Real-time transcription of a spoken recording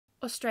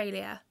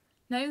Australia.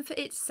 Known for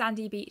its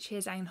sandy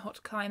beaches and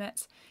hot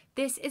climate,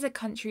 this is a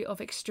country of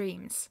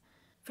extremes.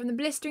 From the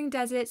blistering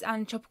deserts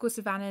and tropical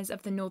savannas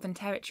of the Northern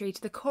Territory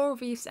to the coral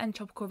reefs and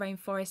tropical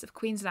rainforests of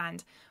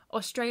Queensland,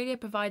 Australia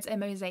provides a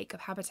mosaic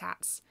of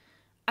habitats.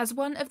 As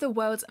one of the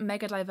world's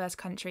megadiverse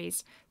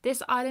countries,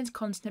 this island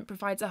continent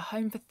provides a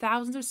home for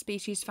thousands of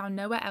species found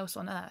nowhere else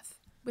on Earth.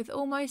 With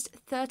almost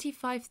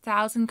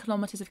 35,000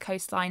 kilometres of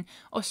coastline,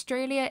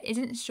 Australia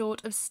isn't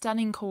short of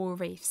stunning coral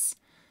reefs.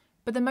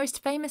 But the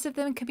most famous of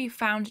them can be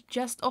found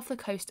just off the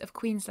coast of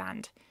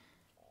Queensland.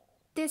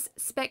 This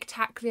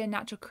spectacular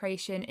natural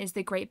creation is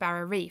the Great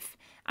Barrier Reef,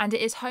 and it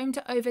is home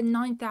to over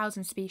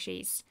 9,000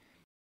 species.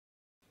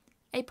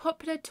 A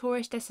popular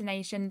tourist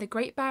destination, the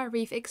Great Barrier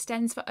Reef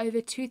extends for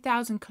over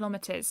 2,000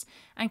 kilometres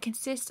and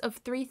consists of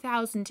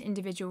 3,000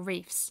 individual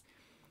reefs.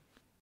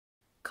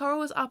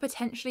 Corals are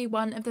potentially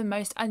one of the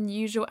most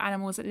unusual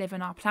animals that live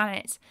on our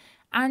planet,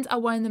 and are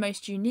one of the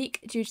most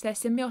unique due to their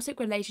symbiotic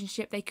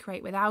relationship they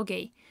create with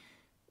algae.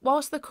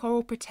 Whilst the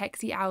coral protects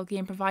the algae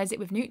and provides it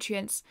with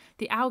nutrients,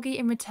 the algae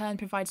in return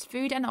provides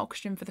food and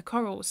oxygen for the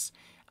corals,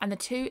 and the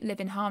two live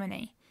in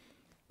harmony.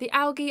 The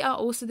algae are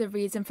also the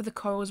reason for the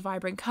corals'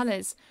 vibrant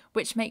colours,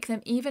 which make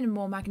them even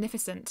more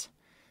magnificent.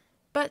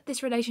 But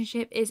this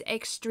relationship is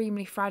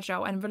extremely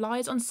fragile and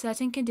relies on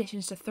certain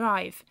conditions to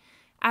thrive.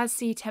 As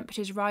sea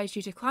temperatures rise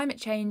due to climate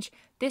change,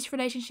 this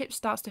relationship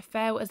starts to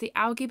fail as the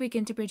algae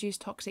begin to produce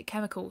toxic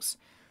chemicals.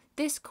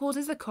 This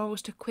causes the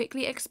corals to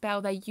quickly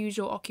expel their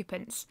usual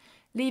occupants,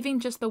 leaving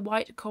just the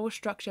white coral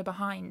structure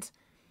behind.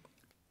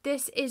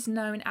 This is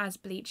known as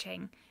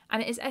bleaching,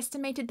 and it is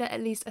estimated that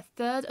at least a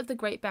third of the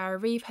Great Barrier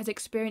Reef has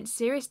experienced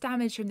serious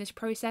damage from this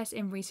process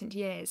in recent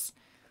years.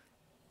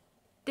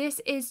 This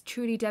is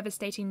truly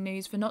devastating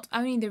news for not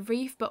only the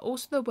reef but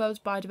also the world's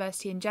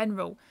biodiversity in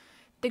general.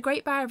 The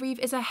Great Barrier Reef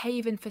is a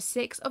haven for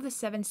 6 of the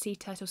 7 sea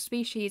turtle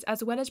species,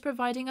 as well as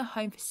providing a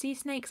home for sea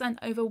snakes and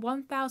over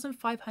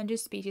 1,500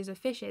 species of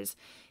fishes,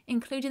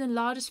 including the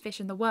largest fish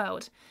in the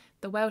world,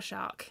 the whale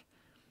shark.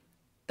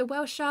 The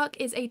whale shark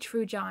is a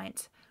true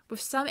giant,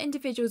 with some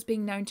individuals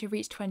being known to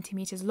reach 20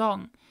 metres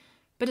long.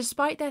 But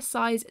despite their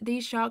size,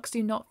 these sharks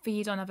do not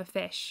feed on other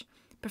fish,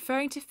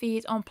 preferring to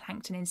feed on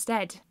plankton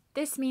instead.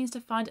 This means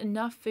to find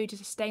enough food to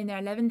sustain their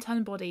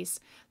 11-ton bodies,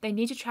 they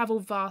need to travel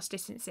vast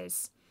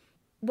distances.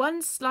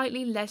 One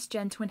slightly less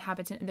gentle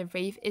inhabitant of the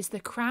reef is the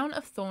crown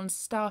of thorns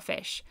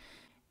starfish.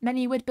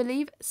 Many would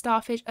believe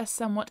starfish are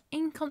somewhat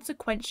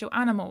inconsequential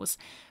animals,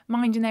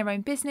 minding their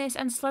own business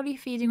and slowly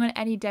feeding on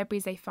any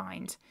debris they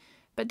find.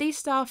 But these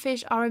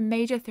starfish are a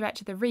major threat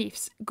to the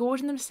reefs,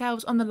 gorging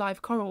themselves on the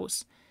live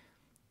corals.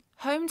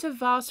 Home to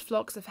vast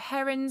flocks of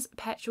herons,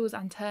 petrels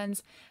and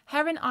terns,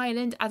 Heron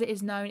Island, as it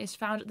is known, is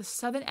found at the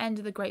southern end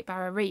of the Great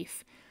Barrier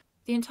Reef.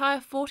 The entire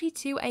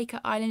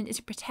 42-acre island is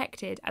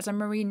protected as a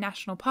marine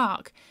national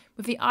park,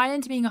 with the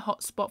island being a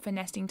hotspot for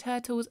nesting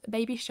turtles,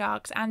 baby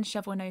sharks and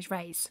shovel-nosed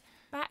rays.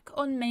 Back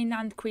on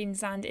mainland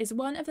Queensland is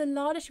one of the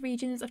largest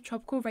regions of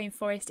tropical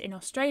rainforest in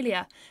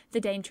Australia, the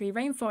Daintree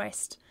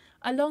Rainforest.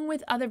 Along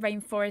with other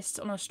rainforests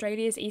on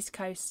Australia's east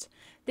coast,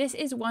 this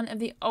is one of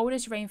the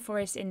oldest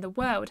rainforests in the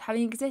world,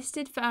 having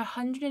existed for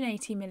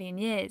 180 million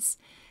years.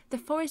 The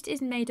forest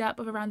is made up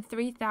of around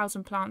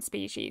 3,000 plant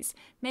species,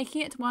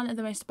 making it one of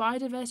the most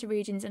biodiverse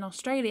regions in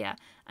Australia,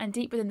 and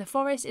deep within the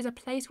forest is a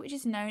place which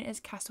is known as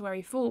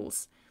Cassowary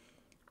Falls.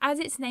 As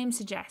its name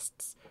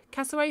suggests,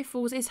 Cassowary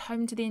Falls is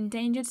home to the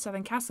endangered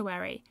southern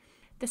cassowary.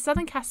 The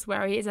southern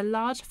cassowary is a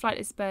large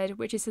flightless bird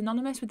which is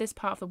synonymous with this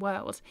part of the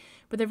world,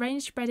 with a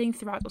range spreading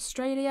throughout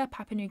Australia,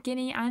 Papua New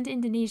Guinea and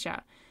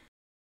Indonesia.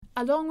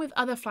 Along with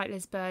other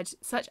flightless birds,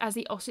 such as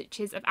the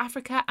ostriches of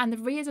Africa and the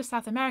rheas of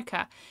South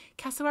America,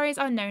 cassowaries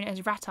are known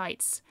as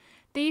ratites.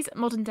 These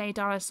modern-day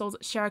dinosaurs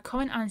share a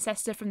common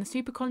ancestor from the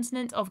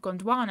supercontinent of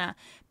Gondwana,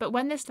 but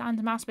when this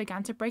landmass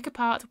began to break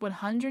apart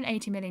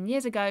 180 million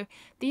years ago,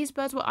 these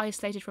birds were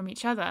isolated from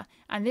each other,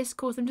 and this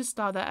caused them to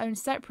start their own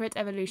separate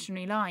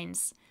evolutionary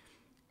lines.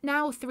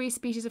 Now 3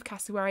 species of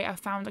cassowary are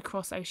found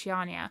across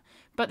Oceania,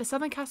 but the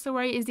southern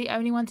cassowary is the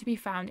only one to be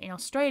found in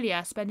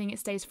Australia, spending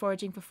its days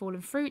foraging for fallen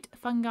fruit,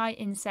 fungi,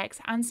 insects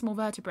and small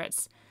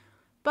vertebrates.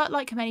 But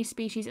like many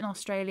species in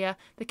Australia,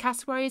 the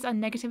cassowaries are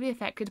negatively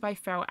affected by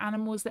feral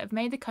animals that have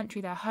made the country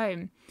their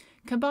home.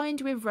 Combined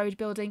with road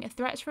building,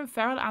 threats from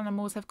feral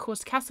animals have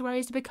caused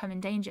cassowaries to become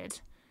endangered.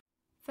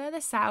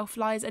 Further south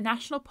lies a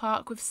national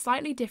park with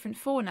slightly different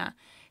fauna.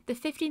 The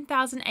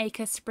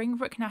 15,000-acre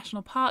Springbrook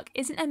National Park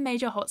isn't a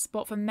major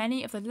hotspot for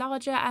many of the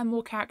larger and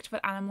more characterful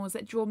animals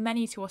that draw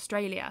many to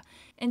Australia.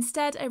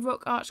 Instead, a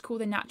rock arch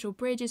called the Natural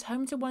Bridge is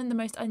home to one of the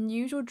most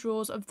unusual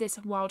draws of this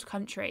wild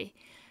country.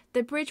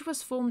 The bridge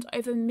was formed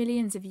over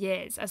millions of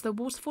years as the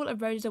waterfall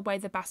eroded away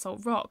the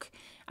basalt rock,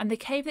 and the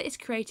cave that is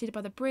created by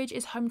the bridge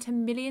is home to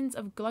millions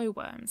of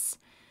glowworms.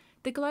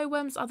 The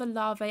glowworms are the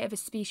larvae of a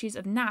species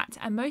of gnat,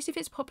 and most of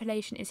its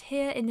population is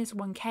here in this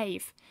one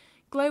cave.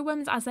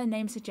 Glowworms, as their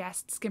name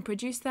suggests, can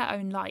produce their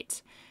own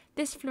light.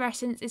 This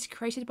fluorescence is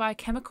created by a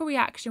chemical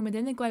reaction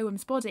within the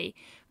glowworm's body,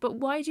 but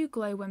why do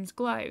glowworms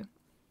glow?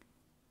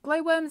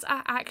 Glowworms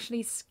are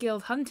actually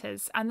skilled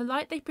hunters, and the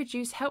light they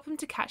produce helps them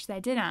to catch their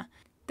dinner.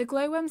 The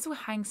glowworms will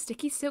hang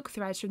sticky silk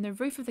threads from the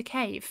roof of the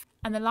cave,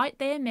 and the light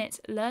they emit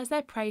lures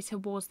their prey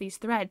towards these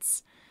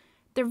threads.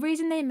 The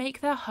reason they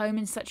make their home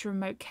in such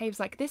remote caves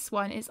like this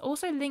one is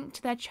also linked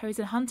to their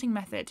chosen hunting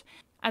method,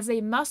 as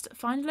they must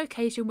find a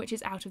location which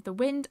is out of the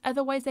wind,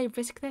 otherwise they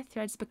risk their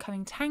threads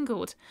becoming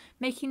tangled,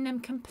 making them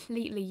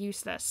completely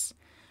useless.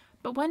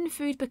 But when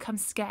food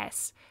becomes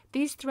scarce,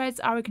 these threads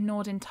are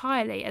ignored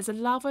entirely, as the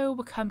larvae will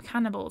become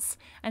cannibals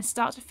and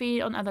start to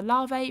feed on other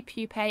larvae,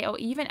 pupae, or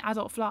even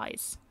adult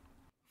flies.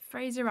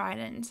 Fraser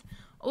Island,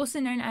 also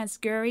known as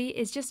Guri,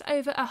 is just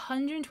over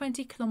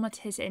 120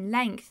 kilometres in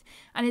length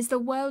and is the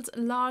world's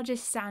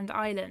largest sand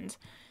island.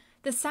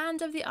 The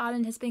sand of the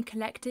island has been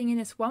collecting in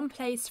this one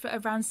place for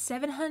around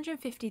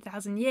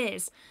 750,000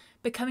 years,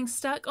 becoming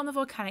stuck on the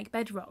volcanic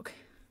bedrock.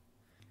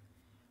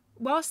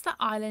 Whilst the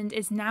island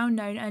is now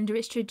known under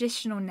its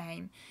traditional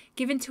name,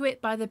 given to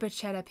it by the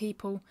Bachelor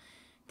people,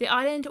 the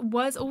island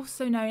was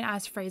also known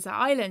as Fraser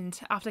Island,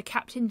 after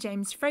Captain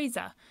James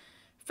Fraser.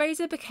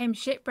 Fraser became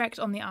shipwrecked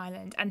on the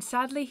island, and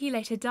sadly he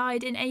later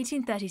died in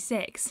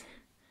 1836.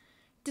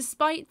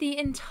 Despite the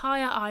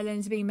entire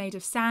island being made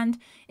of sand,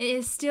 it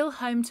is still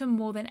home to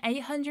more than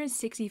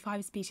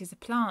 865 species of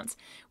plants,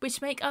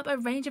 which make up a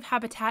range of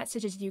habitats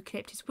such as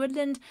eucalyptus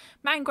woodland,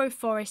 mangrove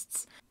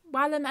forests,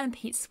 wallum and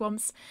peat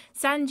swamps,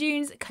 sand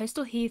dunes,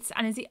 coastal heaths,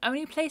 and is the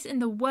only place in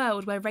the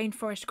world where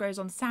rainforest grows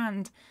on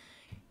sand.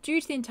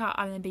 Due to the entire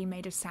island being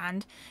made of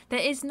sand, there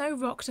is no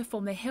rock to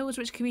form the hills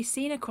which can be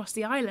seen across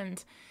the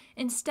island.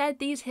 Instead,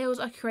 these hills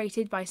are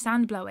created by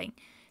sand blowing.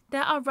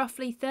 There are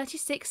roughly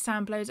 36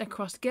 sand blows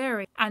across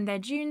Guri, and their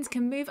dunes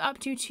can move up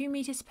to 2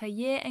 metres per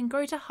year and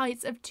grow to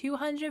heights of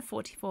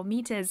 244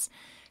 metres.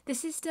 The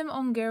system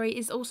on Guri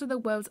is also the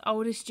world's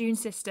oldest dune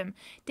system,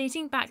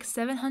 dating back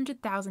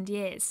 700,000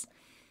 years.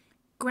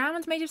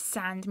 Ground made of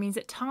sand means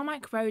that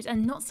tarmac roads are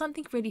not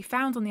something really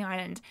found on the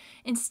island.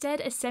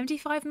 Instead, a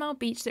 75-mile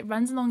beach that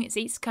runs along its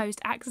east coast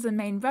acts as a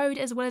main road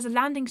as well as a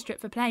landing strip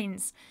for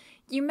planes.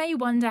 You may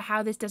wonder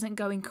how this doesn't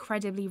go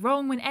incredibly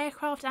wrong when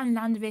aircraft and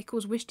land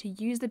vehicles wish to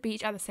use the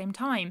beach at the same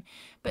time,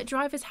 but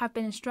drivers have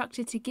been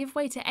instructed to give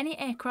way to any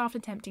aircraft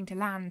attempting to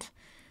land.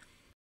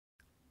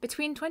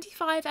 Between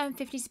 25 and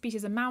 50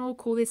 species of mammal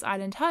call this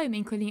island home,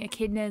 including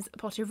echidnas,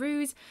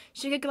 potoroos,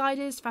 sugar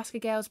gliders,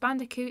 phascogales,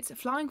 bandicoots,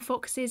 flying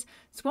foxes,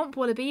 swamp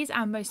wallabies,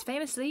 and most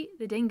famously,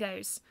 the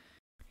dingoes.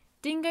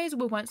 Dingoes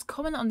were once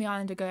common on the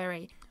island of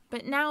Guri,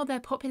 but now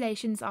their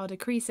populations are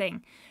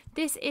decreasing.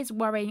 This is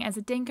worrying, as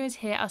the dingoes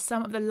here are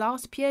some of the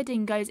last pure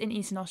dingoes in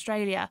eastern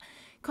Australia.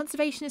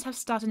 Conservationists have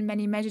started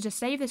many measures to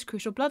save this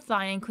crucial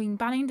bloodline, including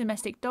banning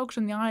domestic dogs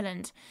from the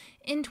island.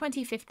 In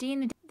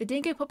 2015, the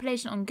dingo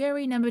population on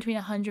Guri numbered between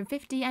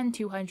 150 and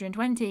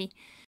 220.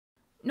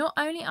 Not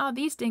only are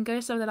these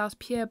dingoes some of the last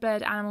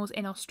pure-blood animals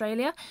in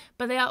Australia,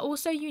 but they are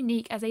also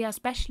unique as they are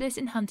specialists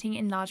in hunting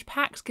in large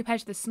packs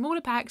compared to the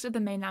smaller packs of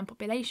the mainland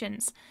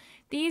populations.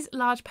 These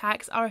large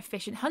packs are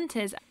efficient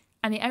hunters,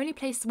 and the only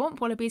place swamp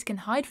wallabies can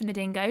hide from the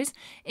dingoes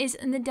is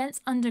in the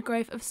dense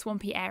undergrowth of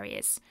swampy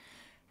areas.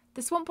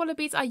 The swamp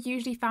wallabies are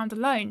usually found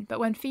alone, but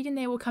when feeding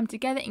they will come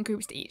together in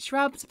groups to eat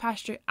shrubs,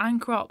 pasture and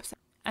crops,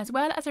 as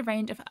well as a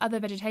range of other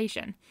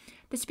vegetation.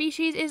 The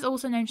species is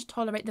also known to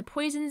tolerate the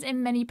poisons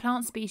in many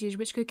plant species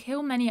which could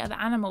kill many other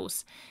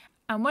animals,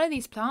 and one of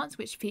these plants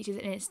which features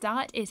in its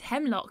diet is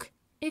hemlock.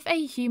 If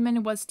a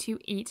human was to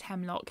eat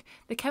hemlock,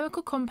 the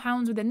chemical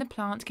compounds within the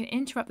plant can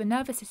interrupt the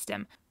nervous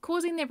system,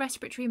 causing the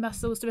respiratory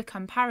muscles to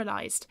become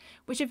paralysed,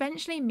 which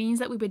eventually means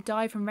that we would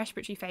die from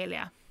respiratory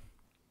failure.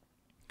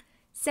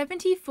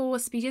 74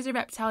 species of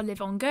reptile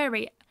live on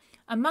Guri.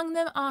 Among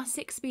them are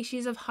 6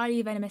 species of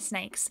highly venomous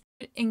snakes,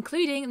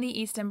 including the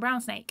eastern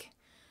brown snake.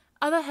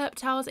 Other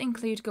reptiles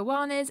include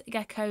goannas,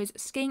 geckos,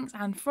 skinks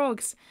and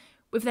frogs,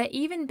 with there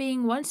even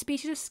being one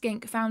species of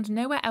skink found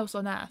nowhere else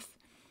on Earth.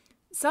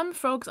 Some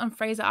frogs on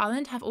Fraser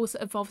Island have also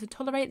evolved to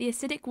tolerate the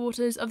acidic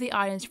waters of the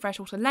island's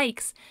freshwater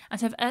lakes and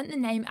have earned the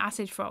name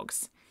acid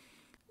frogs.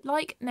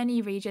 Like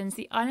many regions,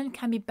 the island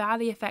can be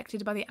badly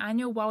affected by the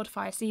annual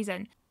wildfire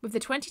season, with the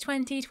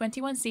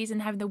 2020-21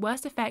 season having the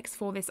worst effects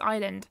for this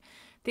island.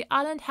 The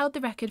island held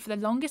the record for the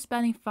longest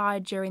burning fire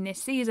during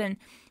this season,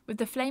 with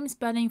the flames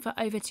burning for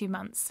over 2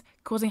 months,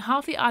 causing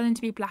half the island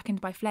to be blackened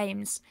by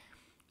flames.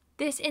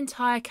 This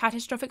entire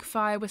catastrophic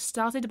fire was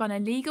started by an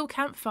illegal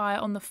campfire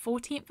on the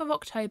 14th of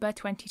October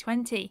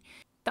 2020.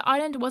 The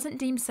island wasn't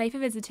deemed safe for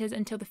visitors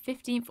until the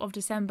 15th of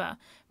December,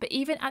 but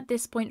even at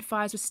this point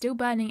fires were still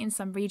burning in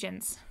some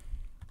regions.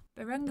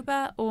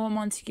 Barunga, or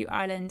Montague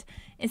Island,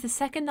 is the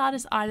second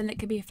largest island that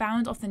can be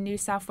found off the New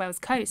South Wales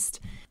coast.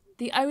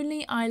 The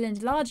only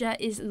island larger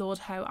is Lord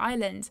Howe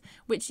Island,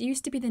 which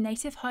used to be the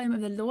native home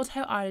of the Lord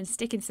Howe Island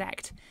stick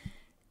insect.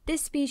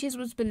 This species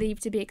was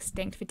believed to be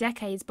extinct for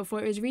decades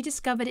before it was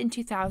rediscovered in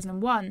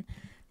 2001.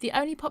 The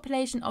only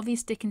population of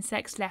these stick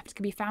insects left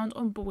can be found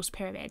on Ball's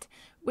Pyramid,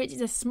 which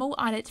is a small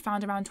islet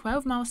found around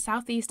 12 miles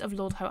southeast of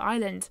Lord Howe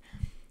Island.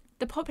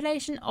 The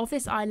population of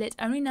this islet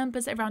only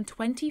numbers around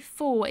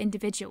 24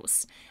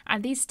 individuals,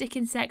 and these stick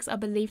insects are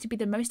believed to be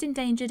the most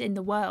endangered in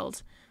the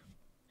world.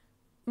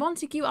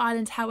 Montague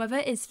Island, however,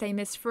 is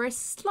famous for a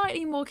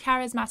slightly more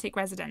charismatic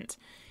resident.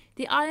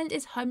 The island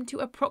is home to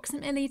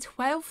approximately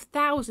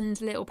 12,000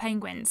 little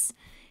penguins.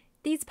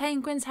 These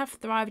penguins have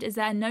thrived as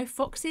there are no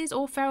foxes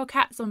or feral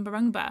cats on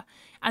Barumba,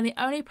 and the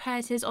only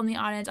predators on the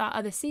island are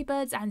other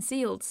seabirds and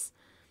seals.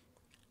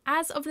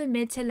 As of the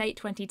mid to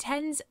late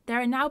 2010s, there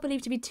are now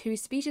believed to be 2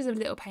 species of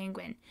little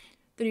penguin.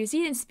 The New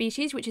Zealand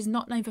species, which is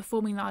not known for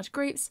forming large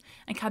groups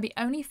and can be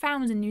only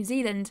found in New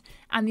Zealand,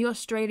 and the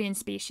Australian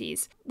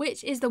species,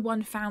 which is the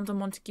one found on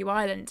Montague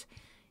Island.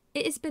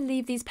 It is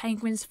believed these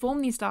penguins form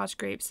these large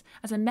groups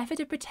as a method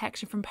of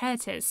protection from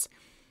predators,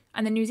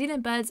 and the New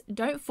Zealand birds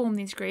don't form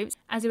these groups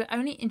as they were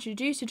only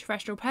introduced to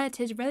terrestrial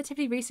predators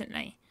relatively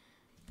recently.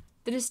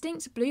 The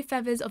distinct blue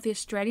feathers of the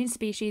Australian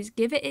species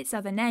give it its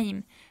other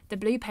name, the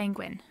blue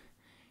penguin.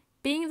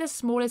 Being the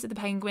smallest of the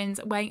penguins,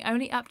 weighing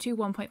only up to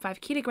 1.5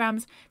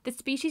 kilograms, the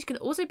species can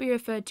also be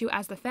referred to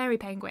as the fairy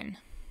penguin.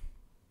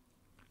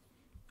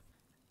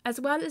 As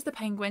well as the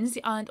penguins,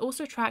 the island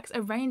also attracts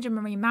a range of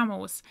marine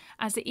mammals,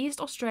 as the East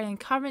Australian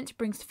current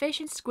brings fish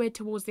and squid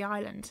towards the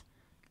island.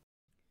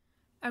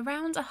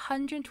 Around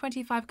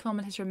 125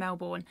 kilometres from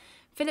Melbourne,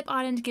 Phillip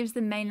Island gives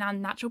the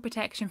mainland natural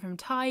protection from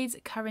tides,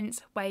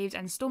 currents, waves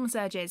and storm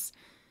surges.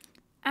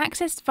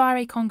 Accessed via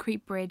a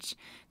concrete bridge,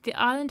 the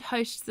island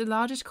hosts the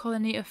largest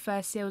colony of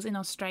fur seals in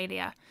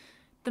Australia.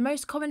 The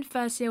most common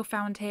fur seal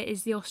found here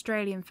is the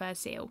Australian fur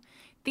seal.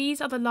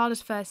 These are the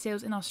largest fur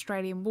seals in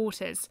Australian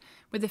waters,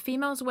 with the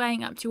females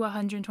weighing up to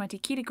 120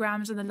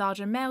 kilograms and the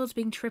larger males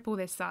being triple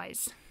this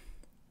size.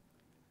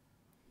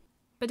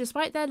 But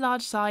despite their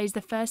large size,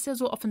 the fur seals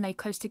will often lay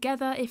close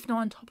together, if not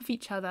on top of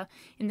each other,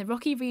 in the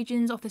rocky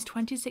regions of this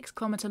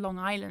 26-kilometre-long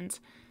island.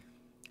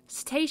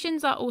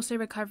 Cetaceans are also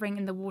recovering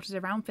in the waters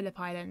around Phillip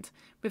Island,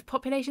 with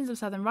populations of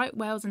southern right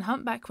whales and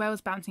humpback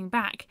whales bouncing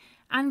back,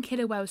 and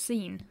killer whales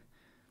seen.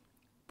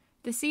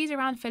 The seas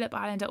around Phillip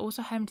Island are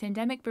also home to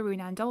endemic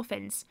Baroonan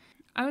dolphins.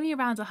 Only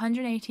around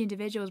 180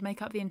 individuals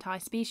make up the entire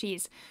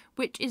species,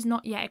 which is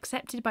not yet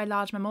accepted by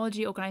large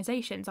mammalogy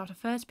organisations after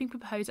first being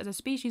proposed as a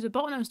species of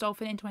bottlenose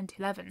dolphin in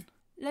 2011.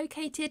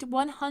 Located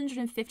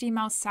 150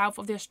 miles south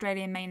of the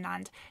Australian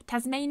mainland,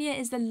 Tasmania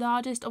is the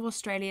largest of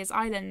Australia's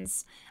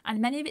islands,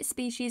 and many of its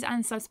species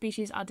and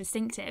subspecies are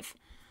distinctive.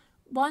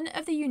 One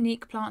of the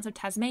unique plants of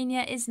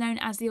Tasmania is known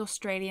as the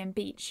Australian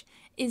beech.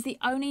 It is the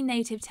only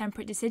native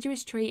temperate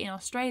deciduous tree in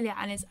Australia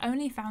and is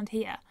only found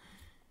here.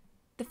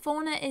 The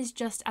fauna is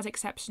just as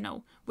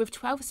exceptional, with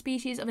 12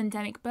 species of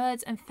endemic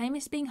birds and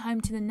famous being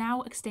home to the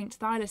now extinct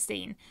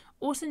thylacine,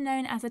 also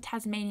known as the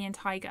Tasmanian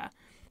tiger.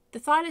 The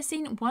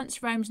thylacine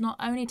once roamed not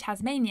only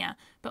Tasmania,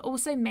 but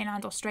also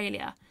mainland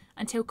Australia,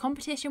 until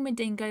competition with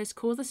dingoes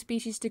caused the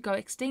species to go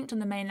extinct on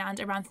the mainland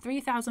around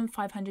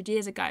 3,500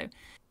 years ago.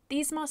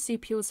 These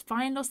marsupials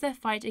finally lost their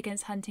fight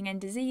against hunting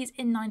and disease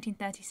in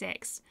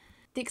 1936.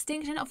 The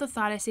extinction of the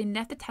thylacine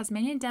left the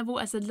Tasmanian devil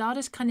as the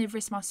largest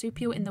carnivorous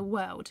marsupial in the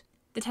world.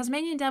 The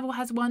Tasmanian devil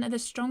has one of the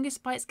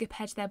strongest bites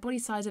compared to their body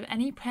size of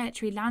any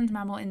predatory land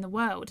mammal in the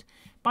world.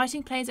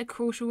 Biting plays a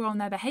crucial role in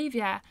their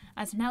behaviour,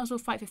 as males will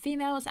fight for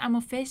females and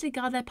will fiercely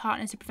guard their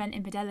partners to prevent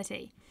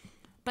infidelity.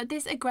 But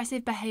this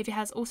aggressive behaviour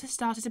has also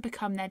started to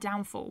become their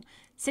downfall.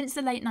 Since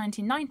the late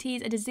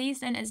 1990s, a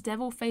disease known as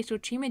devil facial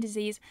tumour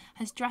disease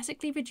has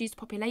drastically reduced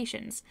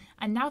populations,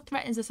 and now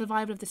threatens the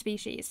survival of the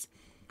species.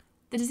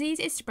 The disease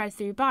is spread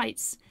through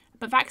bites,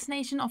 but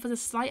vaccination offers a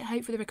slight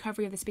hope for the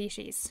recovery of the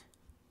species.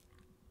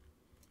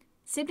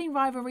 Sibling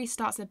rivalry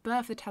starts at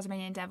birth for the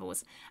Tasmanian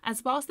devils,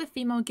 as whilst the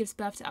female gives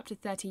birth to up to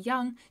 30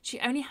 young, she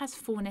only has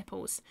 4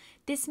 nipples.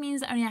 This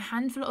means that only a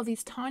handful of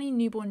these tiny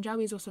newborn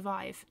joeys will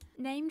survive.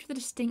 Named for the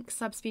distinct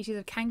subspecies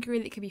of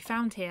kangaroo that can be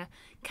found here,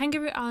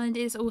 Kangaroo Island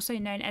is also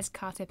known as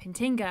Kata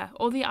Pintinga,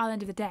 or the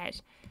Island of the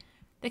Dead.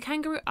 The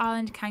Kangaroo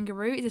Island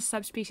kangaroo is a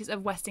subspecies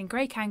of western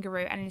grey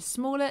kangaroo and is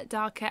smaller,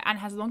 darker and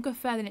has longer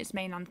fur than its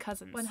mainland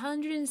cousins.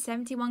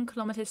 171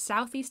 kilometres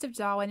southeast of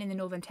Darwin in the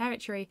Northern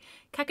Territory,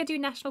 Kakadu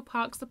National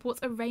Park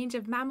supports a range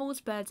of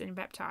mammals, birds and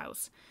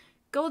reptiles.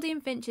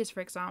 Gouldian finches, for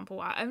example,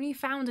 are only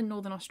found in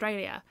northern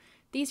Australia.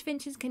 These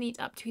finches can eat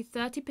up to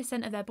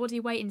 30% of their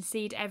body weight in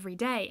seed every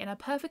day and are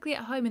perfectly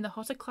at home in the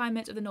hotter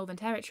climate of the Northern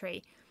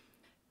Territory.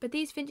 But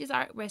these finches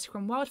are at risk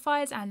from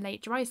wildfires and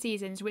late dry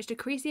seasons, which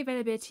decrease the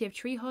availability of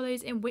tree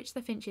hollows in which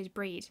the finches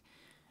breed.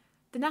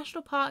 The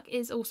national park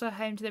is also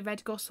home to the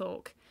red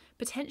goshawk,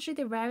 potentially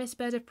the rarest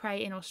bird of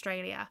prey in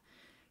Australia.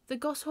 The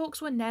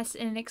goshawks will nest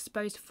in an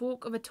exposed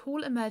fork of a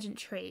tall emergent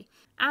tree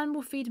and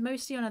will feed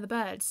mostly on other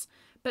birds,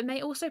 but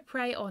may also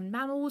prey on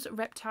mammals,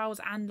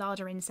 reptiles and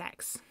larger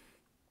insects.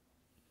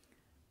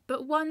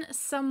 But one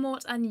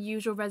somewhat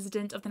unusual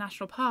resident of the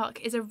national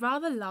park is a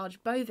rather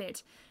large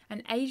bovid,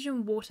 an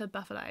Asian water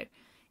buffalo.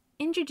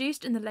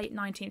 Introduced in the late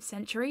 19th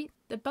century,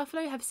 the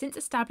buffalo have since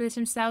established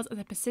themselves as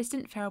a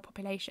persistent feral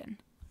population.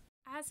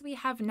 As we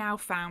have now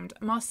found,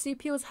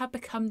 marsupials have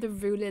become the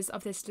rulers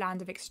of this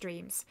land of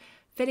extremes,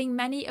 filling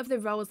many of the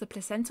roles the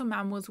placental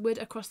mammals would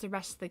across the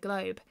rest of the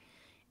globe.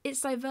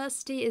 Its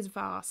diversity is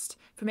vast,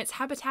 from its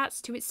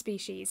habitats to its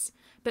species,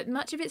 but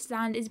much of its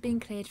land is being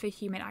cleared for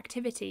human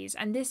activities,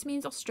 and this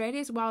means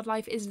Australia's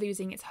wildlife is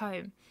losing its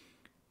home.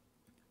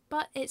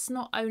 But it's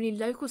not only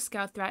local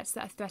scale threats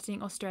that are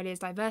threatening Australia's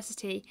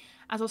diversity,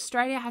 as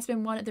Australia has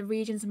been one of the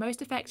regions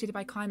most affected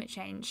by climate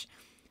change.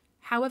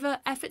 However,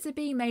 efforts are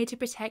being made to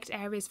protect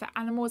areas for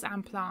animals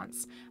and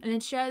plants, and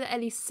ensure that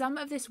at least some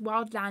of this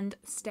wild land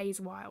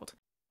stays wild.